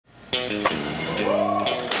Hi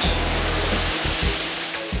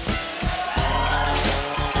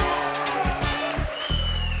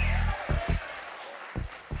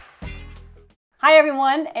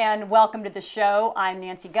everyone, and welcome to the show. I'm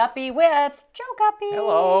Nancy Guppy with Joe Guppy.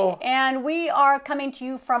 Hello. And we are coming to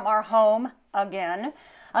you from our home again,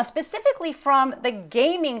 specifically from the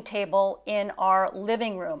gaming table in our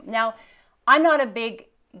living room. Now, I'm not a big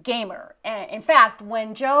gamer. In fact,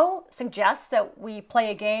 when Joe suggests that we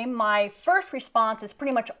play a game, my first response is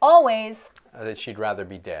pretty much always That she'd rather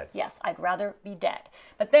be dead. yes, I'd rather be dead.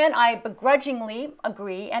 But then I begrudgingly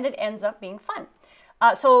agree, and it ends up being fun.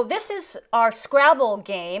 So this is our Scrabble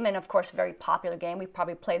game, and of course a very popular game. We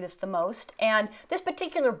probably play this the most. And this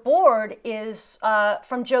particular board is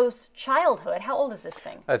from Joe's childhood. How old is this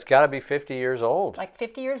thing? It's got to be 50 years old. Like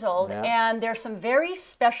 50 years old. Yeah. And there's some very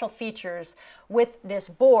special features with this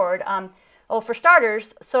board. For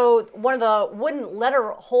starters, so one of the wooden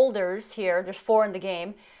letter holders here, there's 4 in the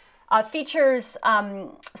game, features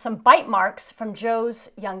some bite marks from Joe's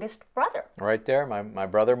youngest brother. Right there, my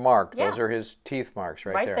brother Mark. Yeah. Those are his teeth marks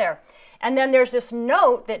right there. Right there. And then there's this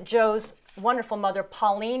note that Joe's wonderful mother,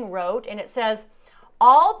 Pauline, wrote, and it says,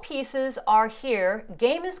 "All pieces are here.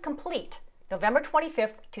 Game is complete. November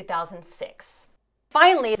 25th, 2006.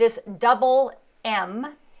 Finally, this double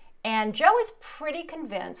M, and Joe is pretty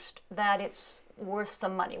convinced that it's worth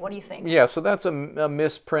some money. What do you think? Yeah, so that's a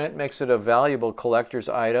misprint, makes it a valuable collector's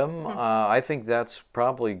item. I think that's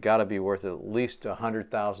probably got to be worth at least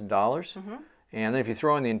 $100,000. And then if you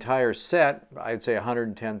throw in the entire set, I'd say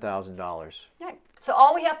 $110,000. Right. So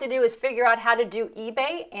all we have to do is figure out how to do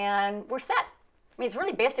eBay, and we're set. I mean, it's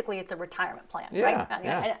really basically it's a retirement plan, right?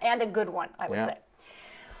 Yeah. And a good one, I would Yeah. say.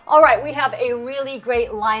 All right, we have a really great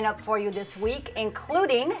lineup for you this week,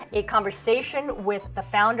 including a conversation with the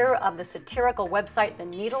founder of the satirical website The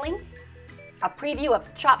Needling, a preview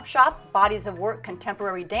of Chop Shop Bodies of Work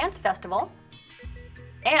Contemporary Dance Festival,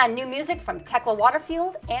 and new music from Tekla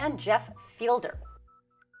Waterfield and Jeff Fielder.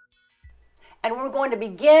 And we're going to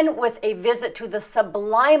begin with a visit to the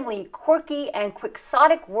sublimely quirky and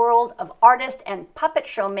quixotic world of artist and puppet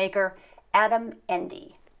show maker Adam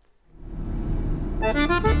Endy.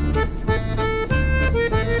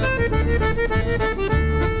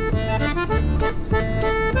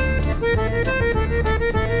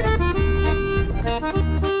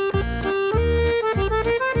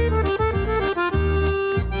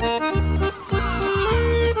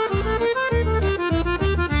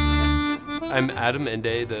 I'm Adam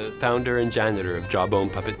Endy, the founder and janitor of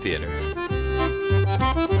Jawbone Puppet Theater.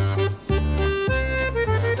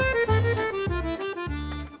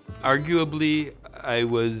 Arguably, I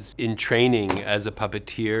was in training as a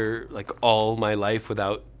puppeteer like all my life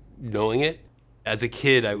without knowing it. As a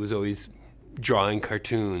kid, I was always drawing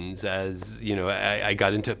cartoons. As you know, I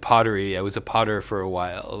got into pottery. I was a potter for a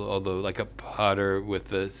while, although like a potter with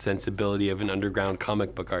the sensibility of an underground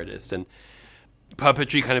comic book artist. And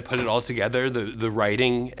puppetry kind of put it all together, the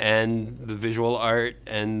writing and the visual art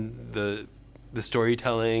and the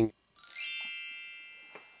storytelling.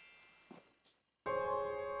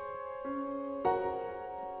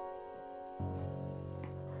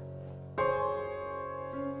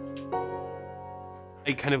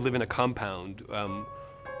 I kind of live in a compound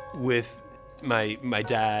with my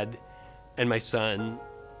dad and my son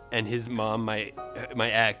and his mom, my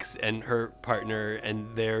ex, and her partner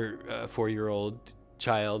and their 4-year-old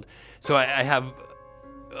child. So I have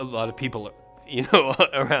a lot of people, you know,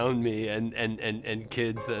 around me and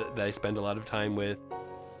kids that I spend a lot of time with.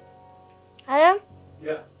 Adam?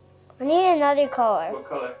 Yeah. I need another color. What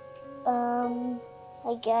color?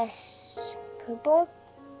 I guess purple?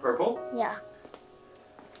 Purple? Yeah.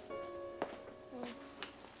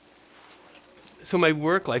 So my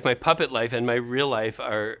work life, my puppet life, and my real life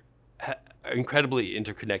are incredibly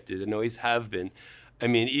interconnected and always have been. I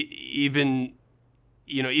mean, even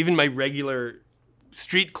my regular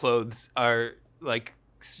street clothes are like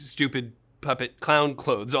stupid puppet clown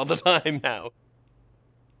clothes all the time now.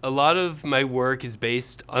 A lot of my work is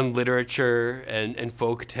based on literature and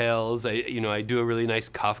folk tales. I do a really nice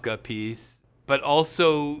Kafka piece, but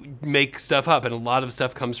also make stuff up, and a lot of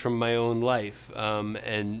stuff comes from my own life,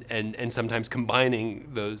 and sometimes combining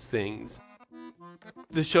those things.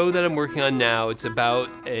 The show that I'm working on now, it's about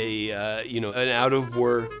an out of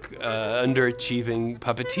work, underachieving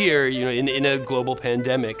puppeteer, in a global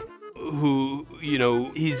pandemic, who,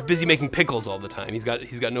 he's busy making pickles all the time. He's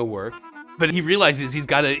got no work. But he realizes he's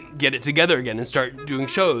got to get it together again and start doing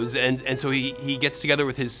shows. And so he gets together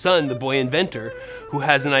with his son, the boy inventor, who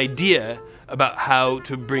has an idea about how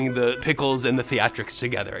to bring the pickles and the theatrics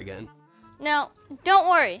together again. Now, don't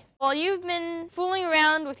worry. While you've been fooling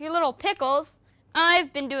around with your little pickles,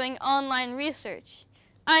 I've been doing online research.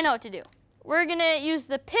 I know what to do. We're gonna use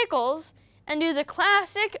the pickles and do the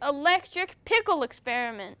classic electric pickle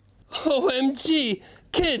experiment. OMG,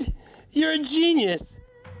 kid, you're a genius.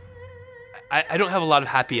 I don't have a lot of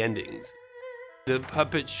happy endings. The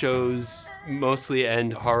puppet shows mostly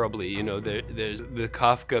end horribly. You know, there's the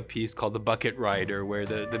Kafka piece called The Bucket Rider, where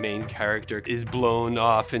the main character is blown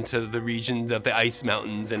off into the regions of the ice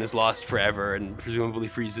mountains and is lost forever and presumably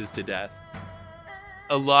freezes to death.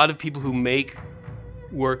 A lot of people who make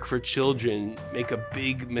work for children make a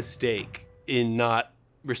big mistake in not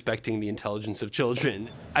respecting the intelligence of children.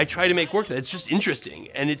 I try to make work that's just interesting,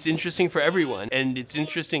 and it's interesting for everyone, and it's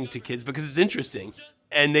interesting to kids because it's interesting.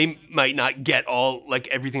 And they might not get all, like,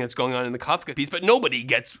 everything that's going on in the Kafka piece, but nobody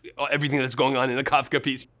gets everything that's going on in a Kafka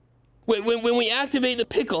piece. When we activate the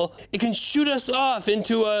pickle, it can shoot us off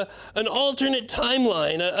into an alternate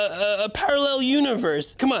timeline, a parallel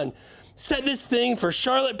universe. Come on, set this thing for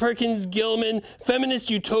Charlotte Perkins Gilman,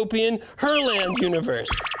 feminist utopian, Herland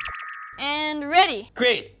universe. And ready.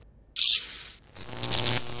 Great.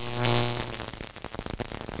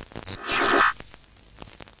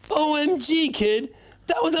 OMG, kid.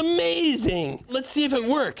 That was amazing. Let's see if it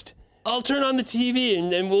worked. I'll turn on the TV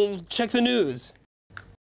and we'll check the news.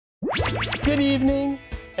 Good evening,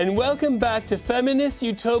 and welcome back to Feminist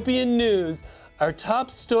Utopian News. Our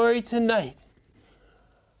top story tonight.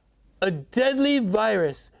 A deadly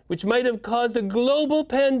virus which might have caused a global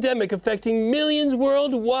pandemic affecting millions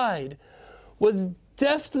worldwide was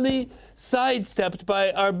deftly sidestepped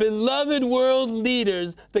by our beloved world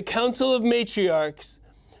leaders, the Council of Matriarchs,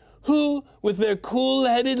 who, with their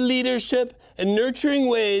cool-headed leadership and nurturing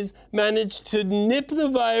ways, managed to nip the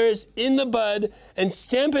virus in the bud and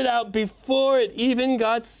stamp it out before it even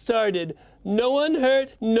got started. No one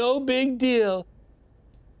hurt, no big deal.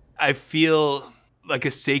 I feel like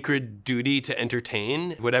a sacred duty to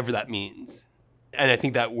entertain, whatever that means. And I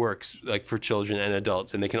think that works, like, for children and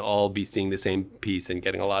adults, and they can all be seeing the same piece and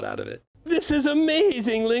getting a lot out of it. This is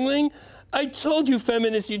amazing, Ling Ling. I told you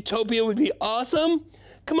Feminist Utopia would be awesome.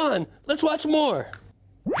 Come on, let's watch more.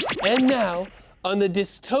 And now, on the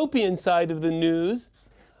dystopian side of the news,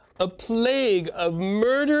 a plague of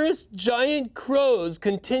murderous giant crows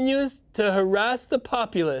continues to harass the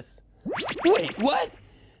populace. Wait, what?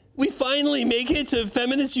 We finally make it to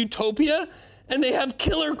Feminist Utopia, and they have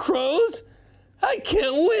killer crows? I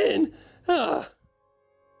can't win.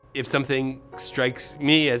 If something strikes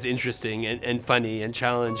me as interesting and funny and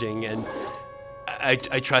challenging, and I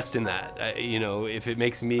trust in that. You know, if it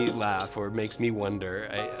makes me laugh or makes me wonder,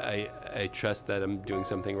 I trust that I'm doing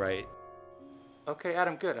something right. Okay,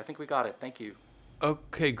 Adam, good. I think we got it. Thank you.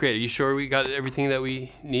 Okay, great. Are you sure we got everything that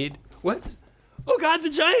we need? What? Oh God, the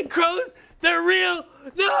giant crows! They're real!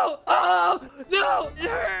 No! Oh, no! It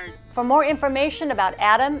hurts! For more information about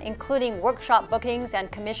Adam, including workshop bookings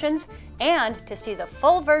and commissions, and to see the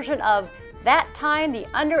full version of That Time the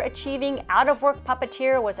Underachieving Out-of-Work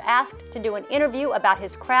Puppeteer was asked to do an interview about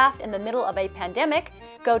his craft in the middle of a pandemic,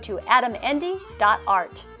 go to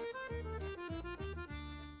adamendy.art.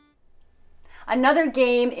 Another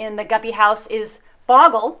game in the Guppy House is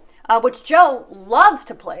Boggle, which Joe loves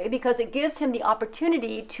to play because it gives him the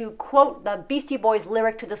opportunity to quote the Beastie Boys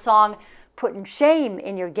lyric to the song, "Putting shame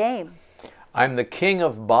in your game." I'm the king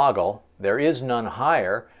of Boggle. There is none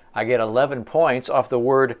higher. I get 11 points off the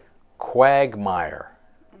word quagmire.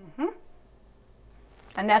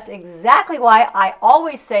 And that's exactly why I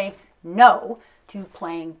always say no to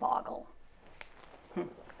playing Boggle.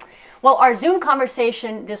 Well, our Zoom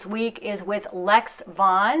conversation this week is with Lex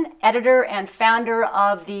Vaughn, editor and founder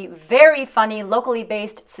of the very funny, locally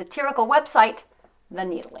based satirical website, The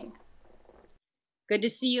Needling. Good to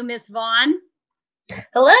see you, Miss Vaughn.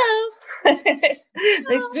 Hello.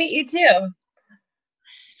 Nice to meet you too.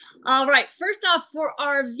 All right. First off, for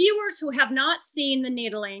our viewers who have not seen The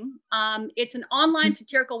Needling, it's an online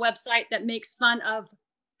satirical website that makes fun of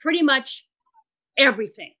pretty much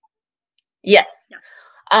everything. Yes. Yeah.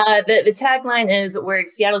 The tagline is "We're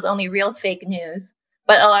Seattle's only real fake news,"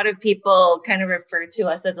 but a lot of people kind of refer to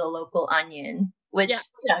us as a local onion, which,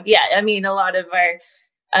 I mean, a lot of our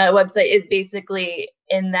website is basically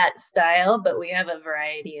in that style, but we have a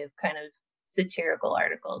variety of kind of satirical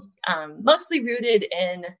articles, mostly rooted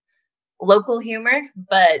in local humor,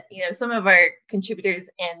 but, you know, some of our contributors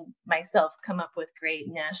and myself come up with great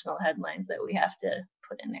national headlines that we have to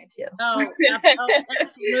put in there too. Oh,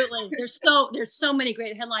 absolutely. There's so many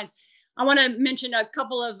great headlines. I want to mention a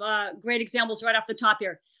couple of great examples right off the top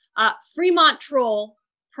here. Fremont troll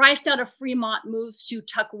priced out of Fremont moves to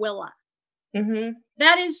Tukwila. Mm-hmm.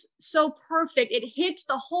 That is so perfect. It hits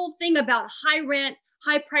the whole thing about high rent,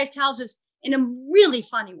 high priced houses in a really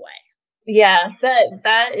funny way. Yeah,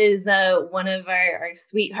 that is one of our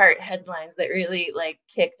sweetheart headlines that really like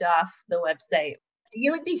kicked off the website.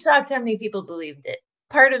 You would be shocked how many people believed it.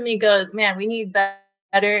 Part of me goes, man, we need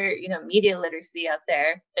better, media literacy out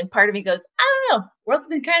there. And part of me goes, I don't know, world's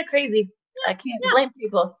been kind of crazy. I can't blame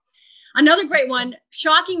people. Another great one,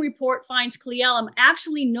 shocking report finds Cle Elum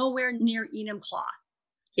actually nowhere near Enumclaw.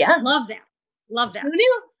 Yeah. Love that. Love that. Who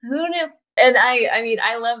knew? And I mean,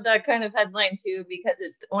 I love that kind of headline too, because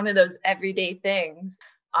it's one of those everyday things.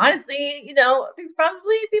 Honestly, there's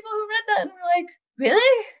probably people who read that and were like,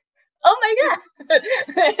 really? Oh my God.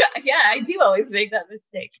 Yeah, I do always make that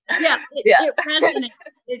mistake. Yeah, it resonates.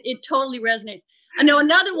 It totally resonates. I know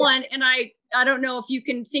another one, and I don't know if you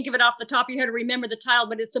can think of it off the top of your head or remember the title,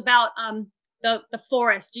 but it's about the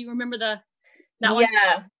forest. Do you remember that one?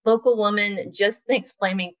 Yeah. Local woman just thinks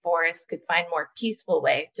flaming forests could find more peaceful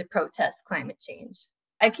way to protest climate change.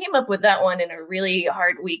 I came up with that one in a really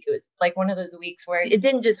hard week. It was like one of those weeks where it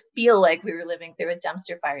didn't just feel like we were living through a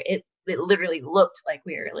dumpster fire. It literally looked like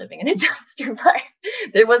we were living in a dumpster fire.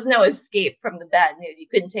 There was no escape from the bad news. You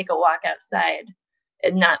couldn't take a walk outside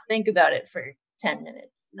and not think about it for 10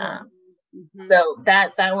 minutes. So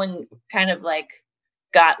that one kind of like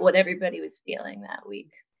got what everybody was feeling that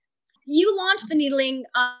week. You launched the Needling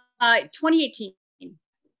 2018.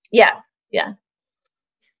 Yeah.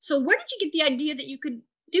 So where did you get the idea that you could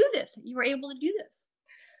do this? You were able to do this?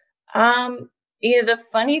 The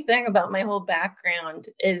funny thing about my whole background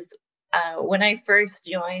is when I first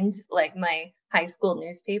joined like my high school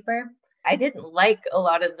newspaper, I didn't like a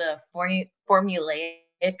lot of the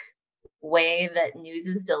formulaic way that news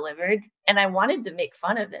is delivered, and I wanted to make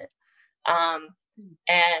fun of it.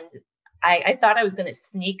 And I thought I was going to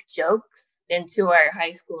sneak jokes into our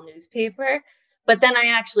high school newspaper, but then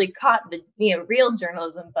I actually caught the real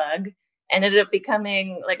journalism bug and ended up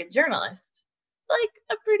becoming like a journalist, like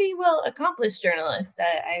a pretty well accomplished journalist.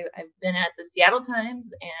 I've been at the Seattleites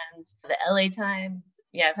and the LA Times.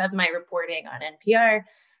 Yeah, I've had my reporting on NPR.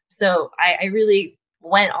 So I really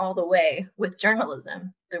went all the way with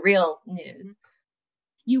journalism, the real news.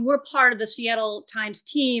 You were part of the Seattle Times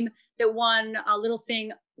team that won a little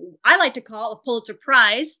thing I like to call a Pulitzer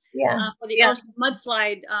Prize for the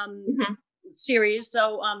mudslide series.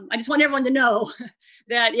 So I just want everyone to know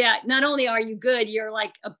that, not only are you good, you're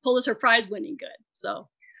like a Pulitzer Prize winning good. So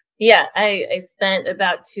yeah, I spent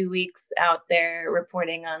about 2 weeks out there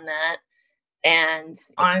reporting on that. And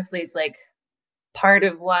honestly, it's like part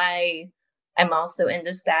of why I'm also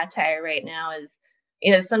into satire right now is,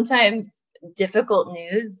 sometimes difficult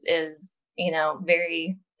news is,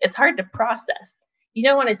 it's hard to process. You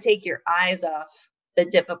don't want to take your eyes off the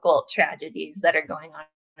difficult tragedies that are going on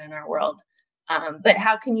in our world. But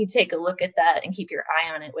how can you take a look at that and keep your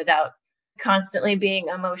eye on it without constantly being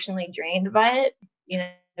emotionally drained by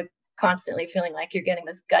it? Constantly feeling like you're getting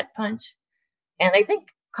this gut punch. And I think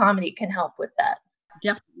comedy can help with that.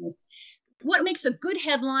 Definitely. What makes a good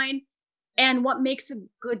headline and what makes a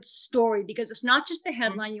good story? Because it's not just the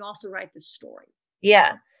headline, you also write the story.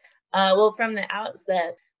 Yeah. Well, from the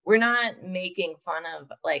outset, we're not making fun of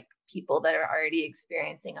like people that are already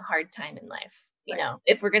experiencing a hard time in life.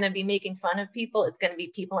 If we're going to be making fun of people, it's going to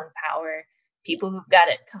be people in power, people who've got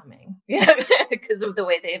it coming because of the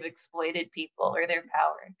way they've exploited people or their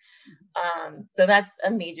power. So that's a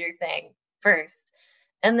major thing first.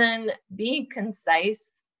 And then being concise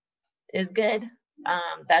is good.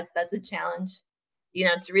 That's a challenge.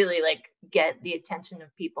 To really like get the attention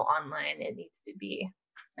of people online, it needs to be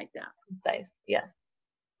like that, concise. Yeah.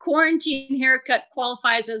 Quarantine haircut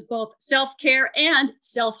qualifies as both self-care and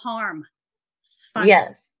self-harm. Fun.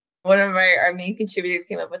 Yes. One of our main contributors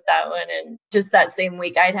came up with that one. And just that same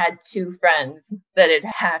week, I'd had 2 friends that had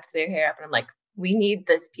hacked their hair up. And I'm like, we need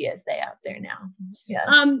this PSA out there now. Yeah.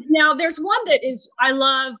 Now, there's one that I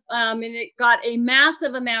love, and it got a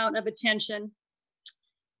massive amount of attention.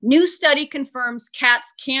 New study confirms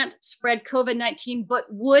cats can't spread COVID-19, but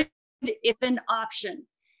would if an option.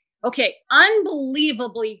 Okay,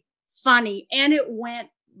 unbelievably funny. And it went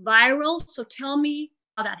viral. So tell me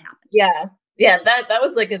how that happened. Yeah, that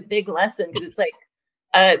was like a big lesson, because it's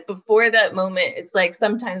like before that moment, it's like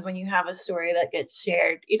sometimes when you have a story that gets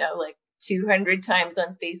shared, like 200 times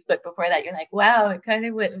on Facebook before that, you're like, wow, it kind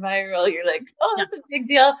of went viral. You're like, oh, that's a big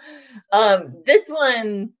deal. This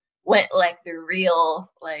one went like the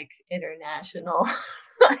real, like international,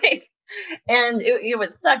 like, and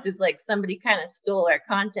what sucked is like somebody kind of stole our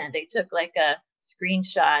content. They took like a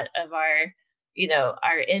screenshot of our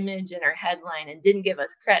image and our headline and didn't give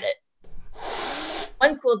us credit.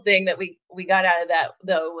 one cool thing that we got out of that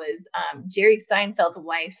though was Jerry Seinfeld's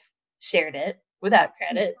wife shared it without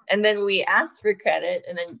credit, and then we asked for credit,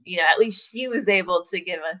 and then at least she was able to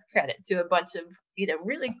give us credit to a bunch of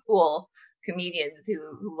really cool comedians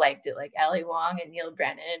who liked it, like Ali Wong and Neil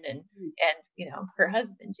Brennan and her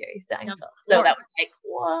husband Jerry Seinfeld. So that was like,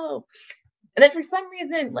 whoa. And then for some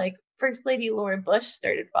reason, like First Lady Laura Bush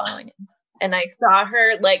started following us, and I saw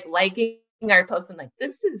her like liking our post. I'm like,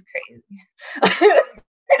 this is crazy.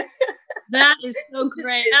 That is so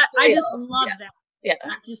great. I just love that. Yeah,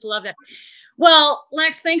 I just love that. Well,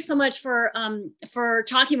 Lex, thanks so much for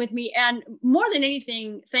talking with me, and more than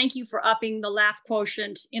anything, thank you for upping the laugh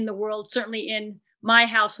quotient in the world. Certainly in my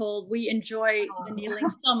household, we enjoy the needling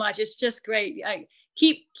so much. It's just great.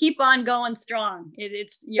 Keep on going strong.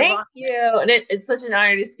 Thank you, and it's such an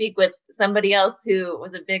honor to speak with somebody else who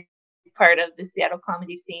was a big part of the Seattle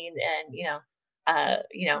comedy scene, and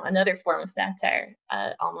another form of satire,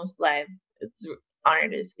 almost live. It's an honor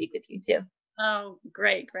to speak with you too. Oh,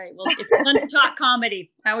 great. Well, it's fun to talk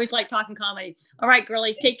comedy. I always like talking comedy. All right,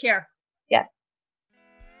 girlie, take care. Yeah.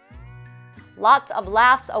 Lots of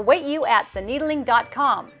laughs await you at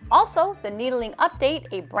theneedling.com. Also, The Needling Update,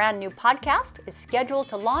 a brand new podcast, is scheduled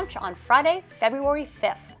to launch on Friday, February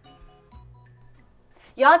 5th.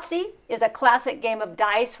 Yahtzee is a classic game of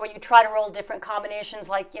dice where you try to roll different combinations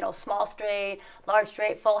like, small straight, large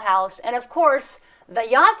straight, full house, and of course, the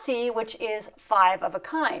Yahtzee, which is 5 of a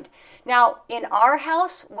kind. Now, in our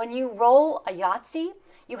house, when you roll a Yahtzee,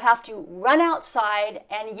 you have to run outside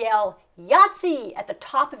and yell Yahtzee at the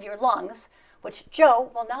top of your lungs, which Joe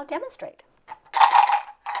will now demonstrate.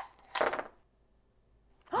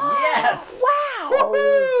 Yes! Wow!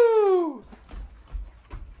 Woo-hoo!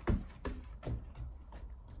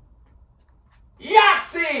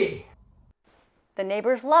 Yahtzee! The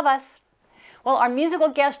neighbors love us. Well, our musical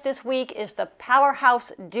guest this week is the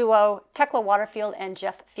powerhouse duo Tekla Waterfield and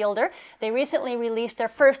Jeff Fielder. They recently released their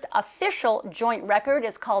first official joint record.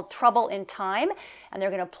 It's called Trouble in Time, and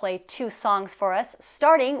they're going to play 2 songs for us,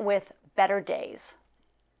 starting with Better Days.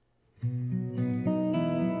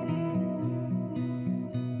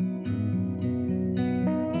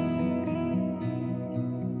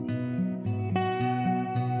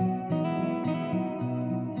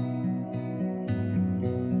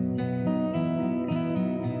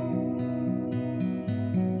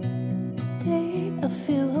 I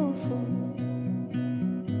feel hopeful.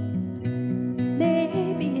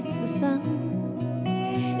 Maybe it's the sun.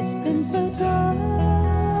 It's been so dark.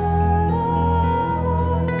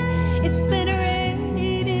 It's been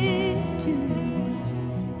raining too.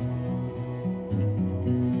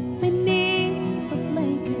 We need a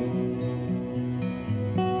blanket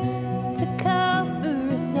to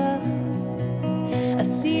cover us up. I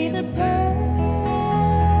see the birds,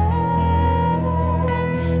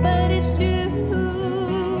 but it's too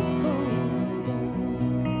forced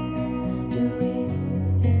down. Do we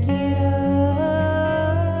pick it up?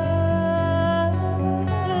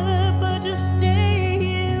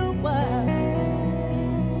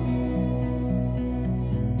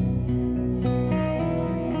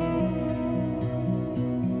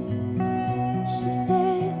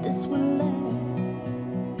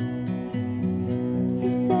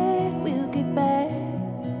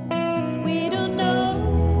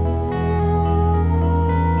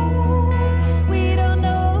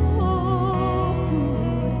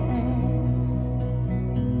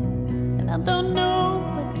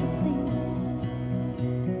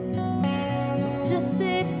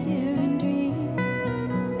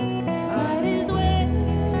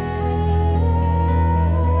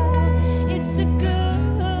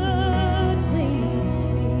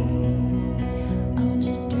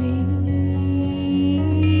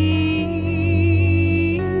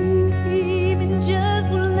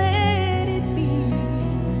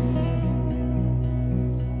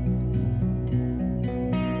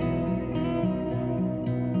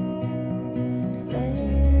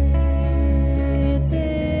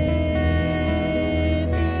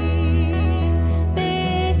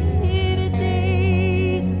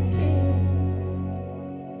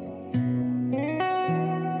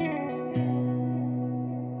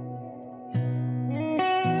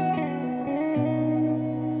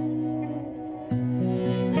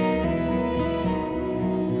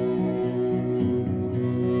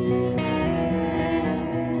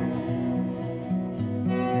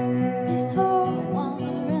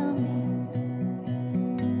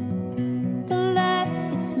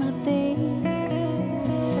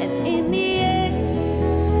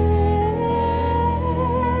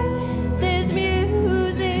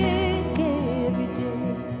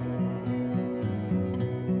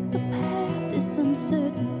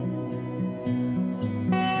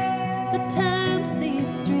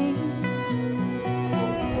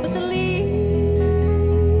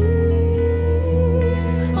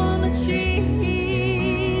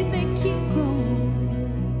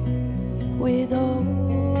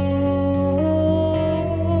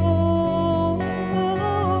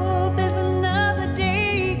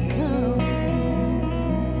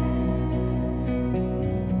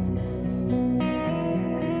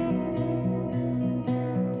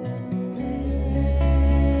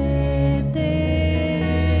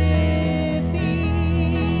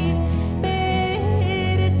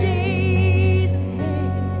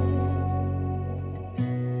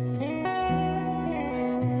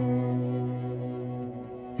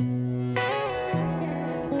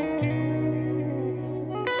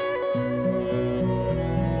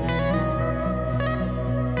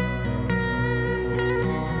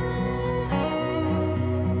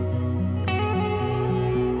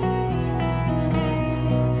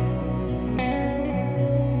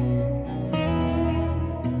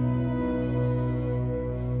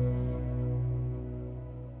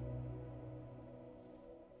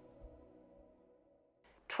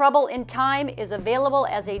 Trouble in Time is available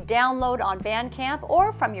as a download on Bandcamp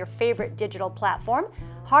or from your favorite digital platform.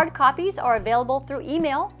 Hard copies are available through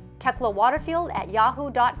email,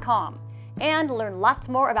 teklawaterfield@yahoo.com, and learn lots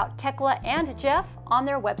more about Tekla and Jeff on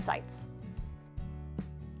their websites.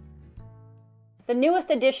 The newest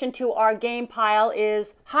addition to our game pile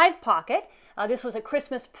is Hive Pocket. This was a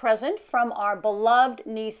Christmas present from our beloved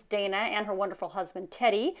niece Dana and her wonderful husband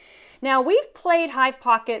Teddy. Now, we've played Hive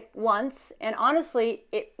Pocket once, and honestly,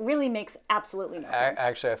 it really makes absolutely no sense.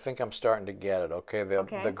 Actually, I think I'm starting to get it, okay?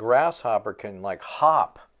 The grasshopper can like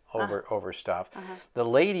hop over stuff. The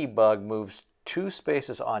ladybug moves 2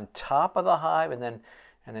 spaces on top of the hive and then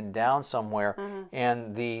down somewhere.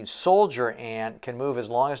 And the soldier ant can move as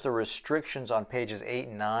long as the restrictions on pages 8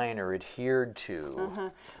 and 9 are adhered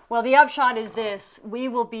to. Well, the upshot is this. We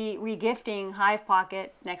will be regifting Hive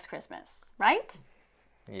Pocket next Christmas, right?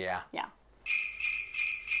 Yeah. Yeah.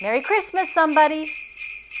 Merry Christmas, somebody.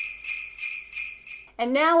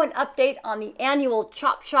 And now an update on the annual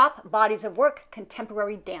Chop Shop Bodies of Work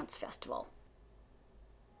Contemporary Dance Festival.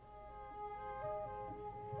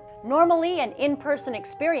 Normally an in-person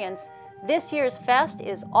experience, this year's fest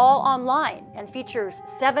is all online and features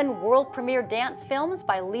 7 world premiere dance films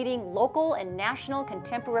by leading local and national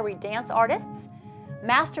contemporary dance artists,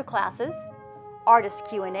 master classes, artist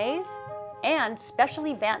Q&As, and special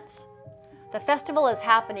events. The festival is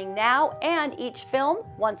happening now, and each film,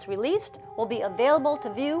 once released, will be available to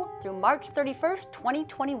view through March 31st,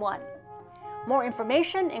 2021. More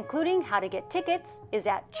information, including how to get tickets, is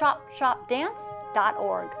at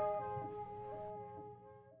chopshopdance.org.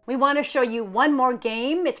 We want to show you one more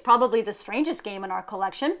game. It's probably the strangest game in our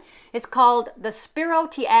collection. It's called the Spiro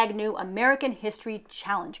T. Agnew American History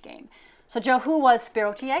Challenge Game. So, Joe, who was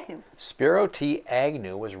Spiro T. Agnew? Spiro T.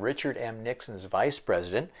 Agnew was Richard M. Nixon's vice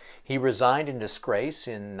president. He resigned in disgrace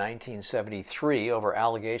in 1973 over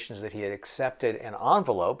allegations that he had accepted an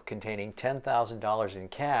envelope containing $10,000 in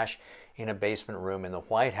cash in a basement room in the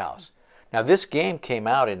White House. Now, this game came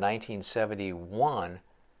out in 1971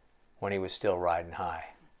 when he was still riding high.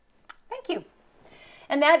 Thank you.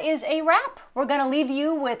 And that is a wrap. We're going to leave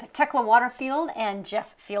you with Tekla Waterfield and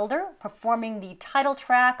Jeff Fielder performing the title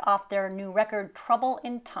track off their new record, Trouble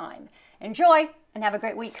in Time. Enjoy and have a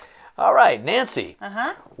great week. All right, Nancy.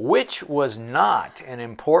 Which was not an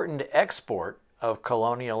important export of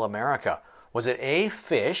colonial America? Was it A,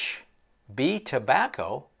 fish, B,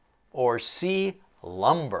 tobacco, or C,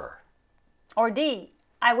 lumber? Or D,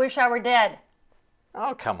 I wish I were dead.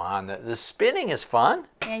 Oh, come on. The spinning is fun.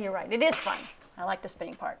 Yeah, you're right. It is fun. I like the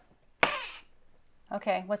spinning part.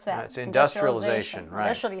 Okay, what's that? It's industrialization, right.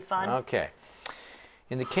 This should be fun. Okay.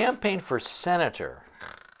 In the campaign for senator,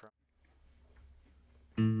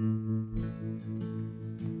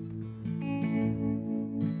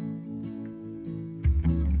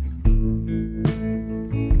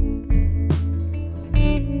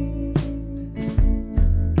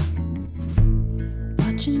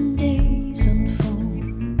 watching days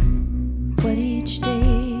unfold, what each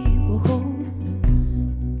day will hold.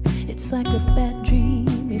 It's like a bad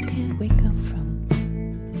dream you can't wake up from.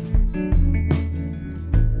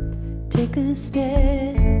 Take a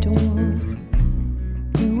step toward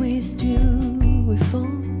new ways to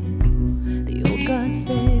reform. The old God's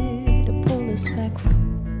there to pull us back from.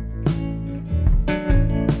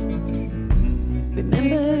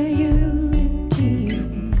 Remember unity,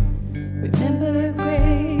 remember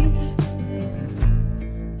grace.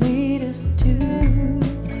 Lead us to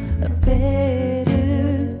a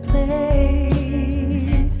better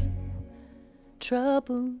place.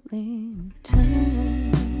 Trouble in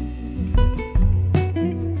time.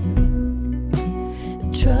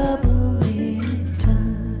 Trouble in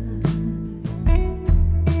time.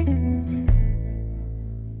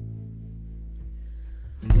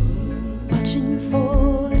 Watching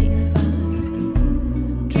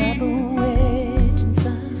 45 drive a wedge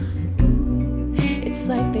inside. It's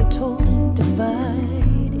like they told him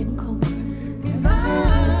divide and conquer.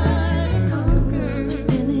 Divide and conquer. We're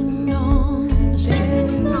standing on the street,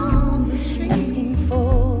 asking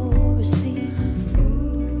for a seat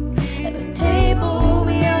at a table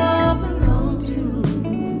we all belong to.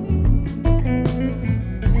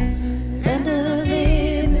 Land of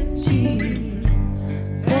liberty,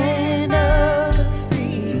 land of the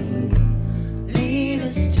free. Lead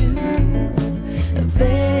us to a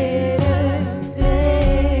better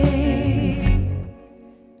day.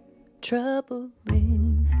 Trouble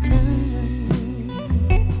in time.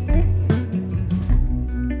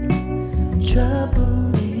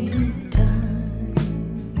 Trouble in time.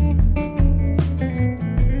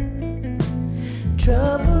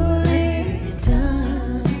 Trouble in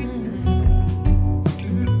time.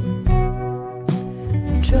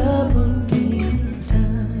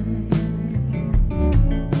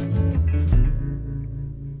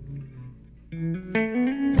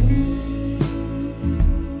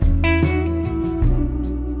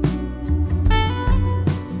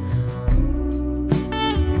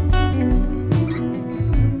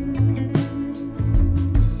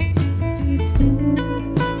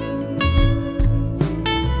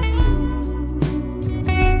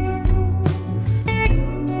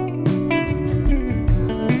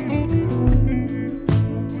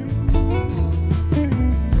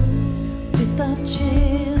 with our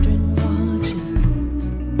children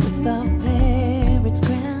watching, with our parents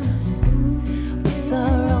ground us, with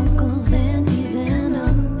our uncles, aunties, and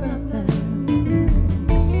our brothers.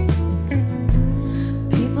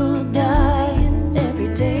 People dying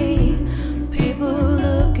every day, people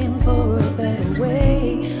looking for a better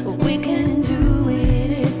way. We can do it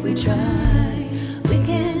if we try. We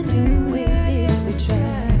can do it if we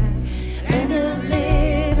try. Land of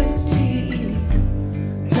liberty,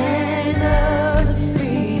 land of the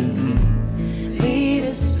free, lead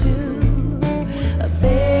us to a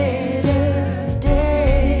better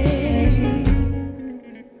day.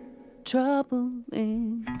 Trouble in